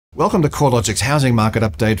Welcome to CoreLogic's housing market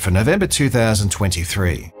update for November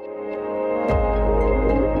 2023.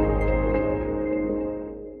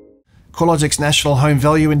 CoreLogic's National Home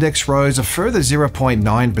Value Index rose a further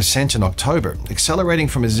 0.9% in October, accelerating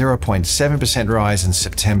from a 0.7% rise in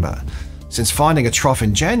September. Since finding a trough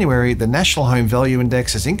in January, the National Home Value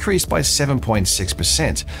Index has increased by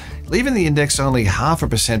 7.6%, leaving the index only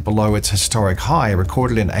 0.5% below its historic high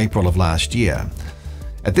recorded in April of last year.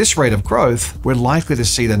 At this rate of growth, we're likely to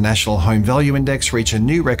see the National Home Value Index reach a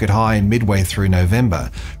new record high midway through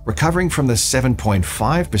November, recovering from the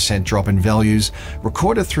 7.5% drop in values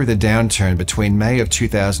recorded through the downturn between May of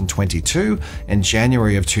 2022 and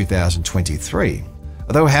January of 2023.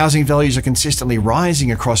 Although housing values are consistently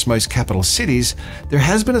rising across most capital cities, there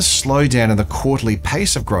has been a slowdown in the quarterly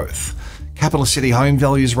pace of growth. Capital city home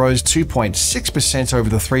values rose 2.6% over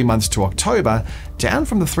the 3 months to October, down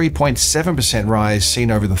from the 3.7% rise seen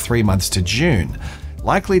over the 3 months to June,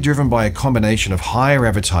 likely driven by a combination of higher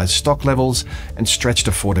advertised stock levels and stretched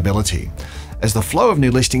affordability. As the flow of new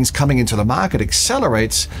listings coming into the market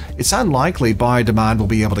accelerates, it's unlikely buyer demand will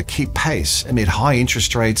be able to keep pace amid high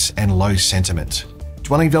interest rates and low sentiment.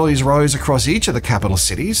 Dwelling values rose across each of the capital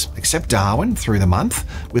cities, except Darwin, through the month,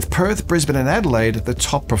 with Perth, Brisbane and Adelaide the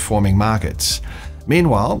top performing markets.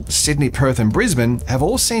 Meanwhile, Sydney, Perth and Brisbane have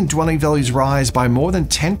all seen dwelling values rise by more than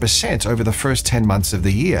 10% over the first 10 months of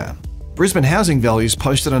the year. Brisbane housing values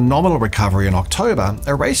posted a nominal recovery in October,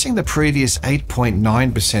 erasing the previous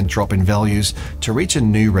 8.9% drop in values to reach a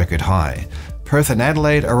new record high. Perth and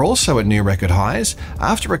Adelaide are also at new record highs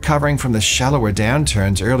after recovering from the shallower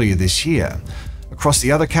downturns earlier this year. Across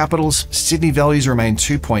the other capitals, Sydney values remain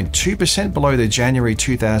 2.2% below their January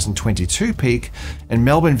 2022 peak, and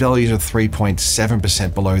Melbourne values are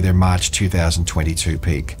 3.7% below their March 2022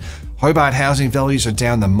 peak. Hobart housing values are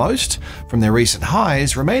down the most from their recent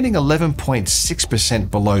highs, remaining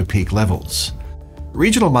 11.6% below peak levels.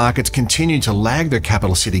 Regional markets continue to lag their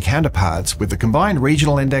capital city counterparts, with the combined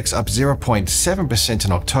regional index up 0.7%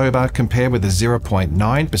 in October compared with a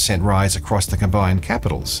 0.9% rise across the combined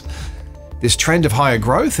capitals. This trend of higher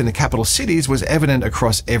growth in the capital cities was evident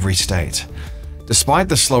across every state. Despite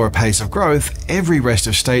the slower pace of growth, every rest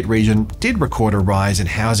of state region did record a rise in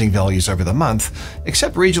housing values over the month,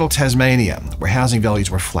 except regional Tasmania, where housing values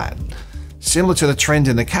were flat. Similar to the trend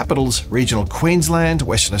in the capitals, regional Queensland,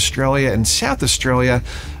 Western Australia and South Australia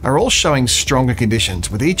are all showing stronger conditions,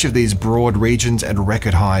 with each of these broad regions at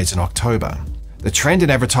record highs in October. The trend in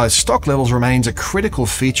advertised stock levels remains a critical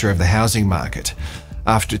feature of the housing market.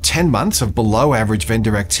 After 10 months of below-average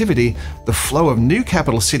vendor activity, the flow of new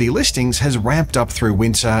capital city listings has ramped up through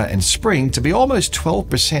winter and spring to be almost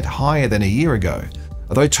 12% higher than a year ago.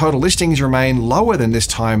 Although total listings remain lower than this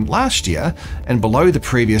time last year and below the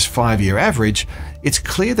previous 5-year average, it's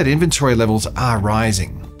clear that inventory levels are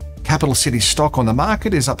rising. Capital city stock on the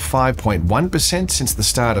market is up 5.1% since the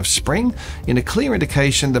start of spring, in a clear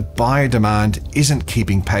indication that buyer demand isn't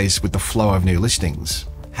keeping pace with the flow of new listings.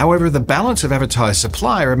 However, the balance of advertised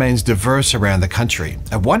supply remains diverse around the country.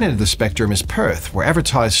 At one end of the spectrum is Perth, where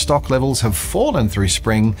advertised stock levels have fallen through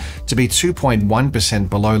spring to be 2.1%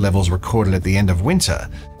 below levels recorded at the end of winter.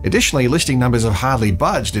 Additionally, listing numbers have hardly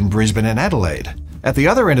budged in Brisbane and Adelaide. At the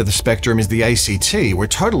other end of the spectrum is the ACT, where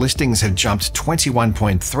total listings have jumped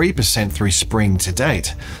 21.3% through spring to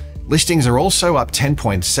date. Listings are also up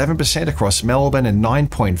 10.7% across Melbourne and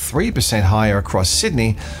 9.3% higher across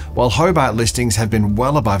Sydney, while Hobart listings have been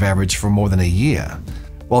well above average for more than a year.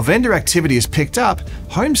 While vendor activity has picked up,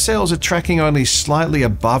 home sales are tracking only slightly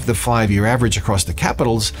above the 5-year average across the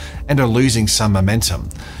capitals and are losing some momentum.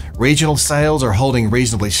 Regional sales are holding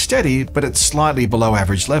reasonably steady, but at slightly below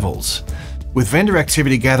average levels. With vendor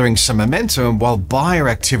activity gathering some momentum while buyer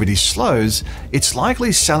activity slows, it's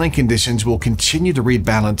likely selling conditions will continue to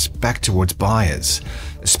rebalance back towards buyers,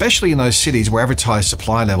 especially in those cities where advertised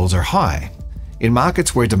supply levels are high. In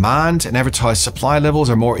markets where demand and advertised supply levels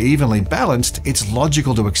are more evenly balanced, it's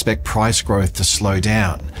logical to expect price growth to slow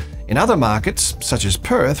down. In other markets, such as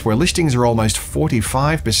Perth, where listings are almost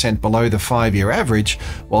 45% below the 5-year average,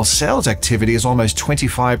 while sales activity is almost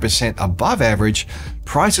 25% above average,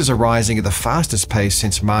 prices are rising at the fastest pace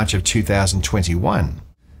since March of 2021.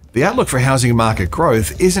 The outlook for housing market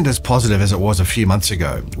growth isn't as positive as it was a few months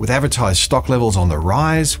ago, with advertised stock levels on the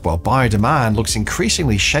rise, while buyer demand looks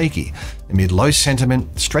increasingly shaky amid low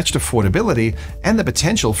sentiment, stretched affordability, and the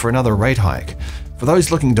potential for another rate hike. For those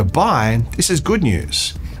looking to buy, this is good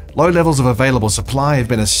news. Low levels of available supply have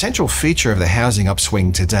been a central feature of the housing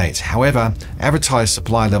upswing to date. However, advertised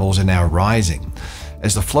supply levels are now rising.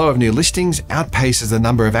 As the flow of new listings outpaces the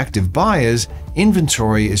number of active buyers,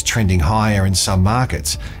 inventory is trending higher in some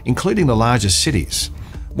markets, including the largest cities.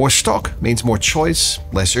 More stock means more choice,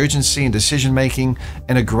 less urgency in decision-making,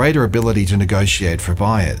 and a greater ability to negotiate for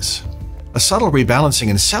buyers. A subtle rebalancing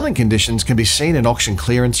in selling conditions can be seen in auction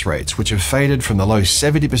clearance rates, which have faded from the low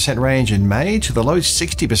 70% range in May to the low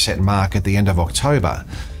 60% mark at the end of October.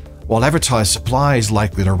 While advertised supply is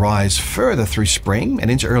likely to rise further through spring and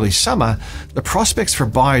into early summer, the prospects for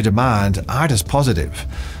buyer demand aren't as positive.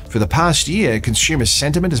 For the past year, consumer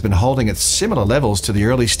sentiment has been holding at similar levels to the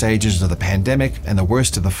early stages of the pandemic and the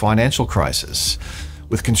worst of the financial crisis.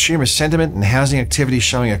 With consumer sentiment and housing activity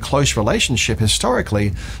showing a close relationship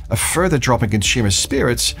historically, a further drop in consumer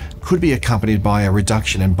spirits could be accompanied by a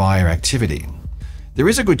reduction in buyer activity. There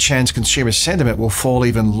is a good chance consumer sentiment will fall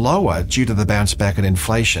even lower due to the bounce back in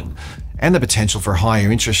inflation and the potential for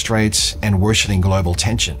higher interest rates and worsening global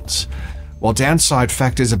tensions. While downside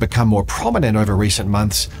factors have become more prominent over recent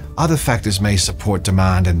months, other factors may support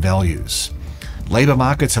demand and values. Labour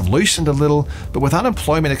markets have loosened a little, but with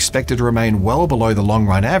unemployment expected to remain well below the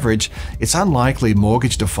long-run average, it's unlikely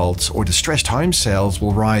mortgage defaults or distressed home sales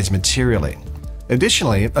will rise materially.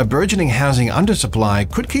 Additionally, a burgeoning housing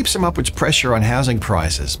undersupply could keep some upwards pressure on housing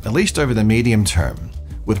prices, at least over the medium term.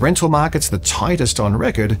 With rental markets the tightest on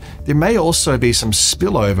record, there may also be some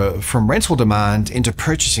spillover from rental demand into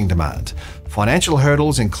purchasing demand. Financial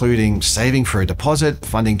hurdles, including saving for a deposit,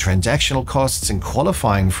 funding transactional costs, and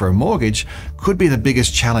qualifying for a mortgage, could be the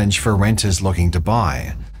biggest challenge for renters looking to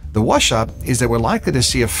buy. The wash-up is that we're likely to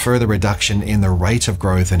see a further reduction in the rate of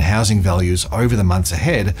growth in housing values over the months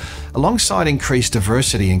ahead, alongside increased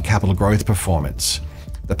diversity in capital growth performance.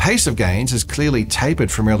 The pace of gains has clearly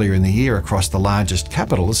tapered from earlier in the year across the largest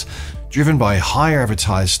capitals, driven by higher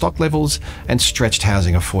advertised stock levels and stretched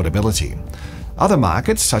housing affordability. Other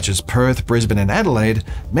markets, such as Perth, Brisbane, and Adelaide,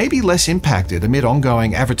 may be less impacted amid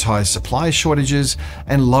ongoing advertised supply shortages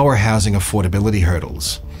and lower housing affordability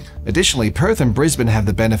hurdles. Additionally, Perth and Brisbane have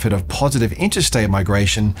the benefit of positive interstate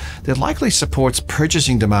migration that likely supports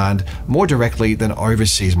purchasing demand more directly than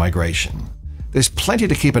overseas migration. There's plenty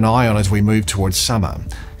to keep an eye on as we move towards summer.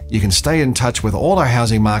 You can stay in touch with all our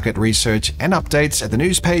housing market research and updates at the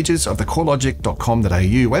news pages of the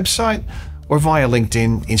CoreLogic.com.au website or via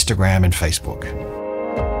LinkedIn, Instagram, and Facebook.